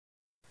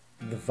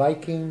The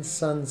Viking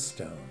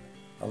Sunstone,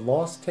 a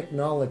lost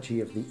technology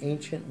of the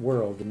ancient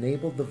world,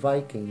 enabled the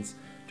Vikings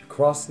to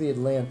cross the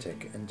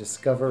Atlantic and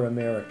discover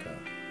America.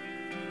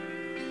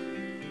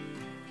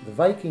 The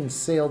Vikings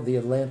sailed the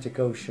Atlantic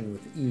Ocean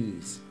with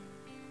ease.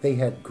 They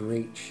had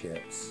great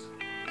ships.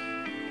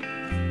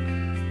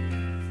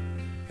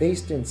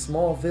 Based in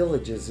small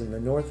villages in the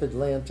North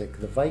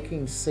Atlantic, the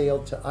Vikings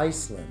sailed to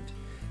Iceland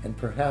and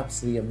perhaps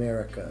the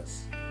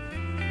Americas.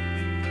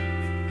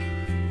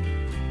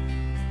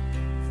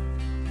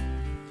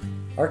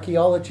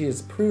 Archaeology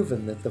has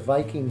proven that the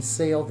Vikings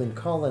sailed and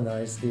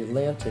colonized the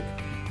Atlantic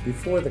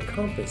before the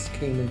compass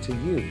came into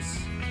use.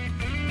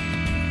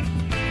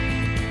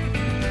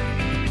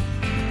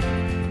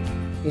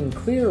 In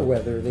clear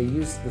weather, they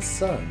used the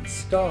sun,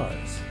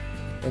 stars,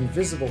 and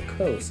visible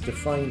coasts to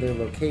find their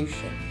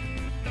location.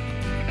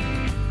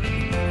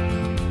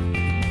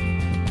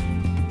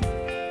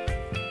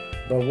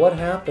 But what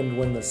happened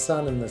when the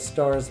sun and the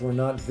stars were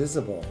not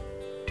visible?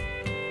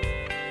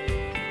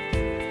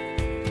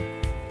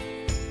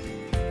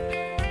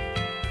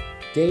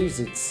 Days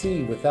at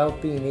sea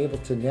without being able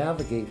to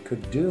navigate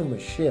could doom a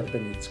ship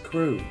and its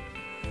crew.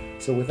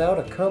 So without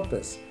a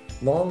compass,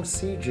 long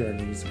sea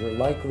journeys were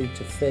likely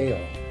to fail.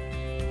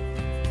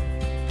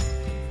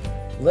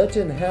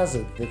 Legend has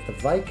it that the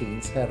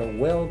Vikings had a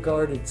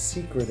well-guarded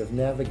secret of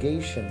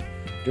navigation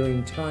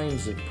during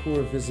times of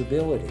poor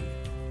visibility.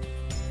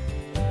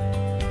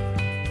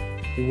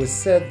 It was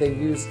said they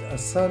used a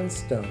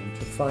sunstone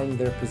to find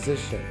their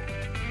position.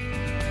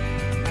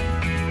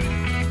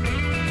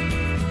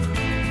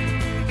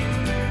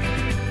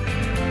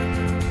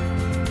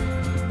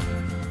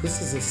 This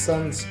is a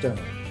sunstone,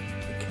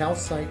 a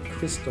calcite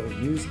crystal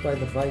used by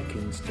the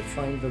Vikings to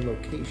find the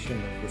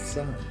location of the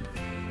sun.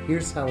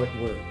 Here's how it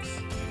works.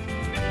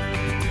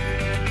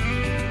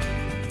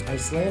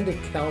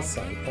 Icelandic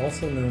calcite,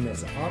 also known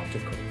as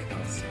optical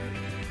calcite,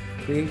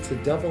 creates a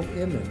double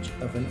image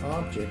of an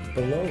object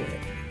below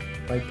it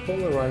by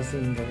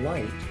polarizing the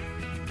light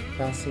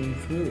passing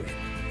through it.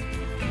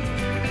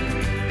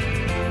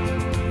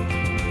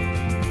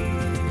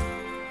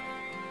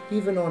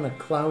 Even on a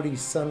cloudy,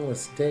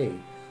 sunless day,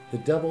 the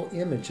double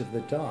image of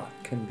the dot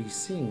can be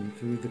seen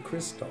through the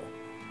crystal.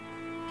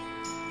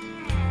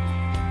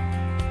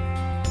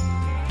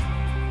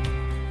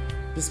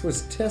 This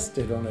was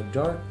tested on a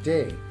dark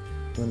day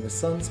when the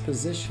sun's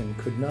position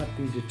could not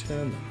be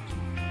determined.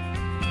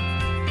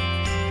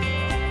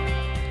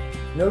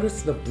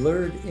 Notice the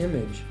blurred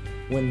image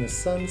when the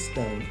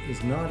sunstone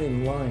is not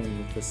in line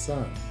with the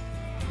sun.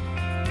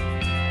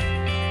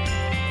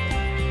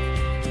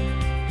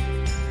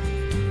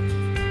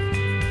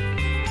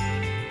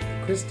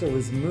 The crystal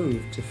is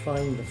moved to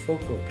find the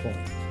focal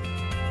point.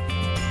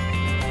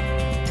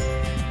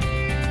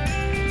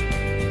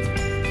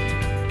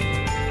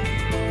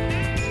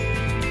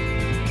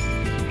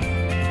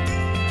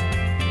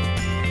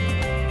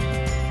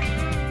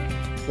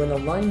 When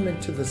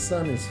alignment to the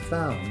sun is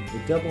found, the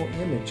double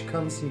image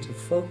comes into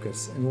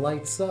focus and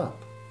lights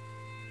up.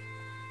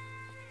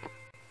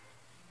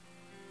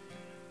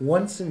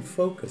 Once in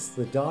focus,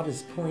 the dot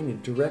is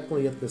pointed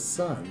directly at the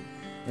sun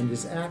and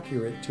is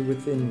accurate to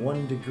within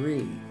 1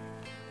 degree.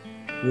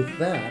 With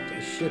that,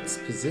 a ship's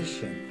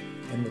position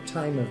and the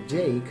time of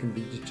day can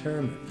be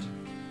determined.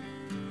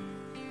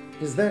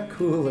 Is that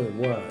cool or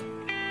what?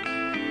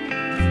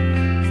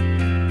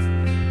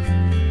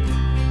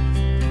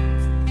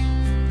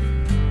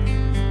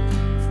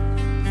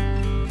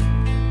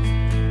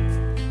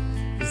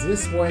 Is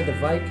this why the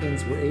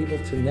Vikings were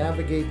able to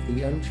navigate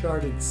the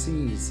uncharted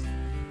seas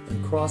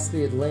and cross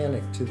the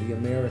Atlantic to the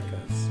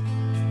Americas?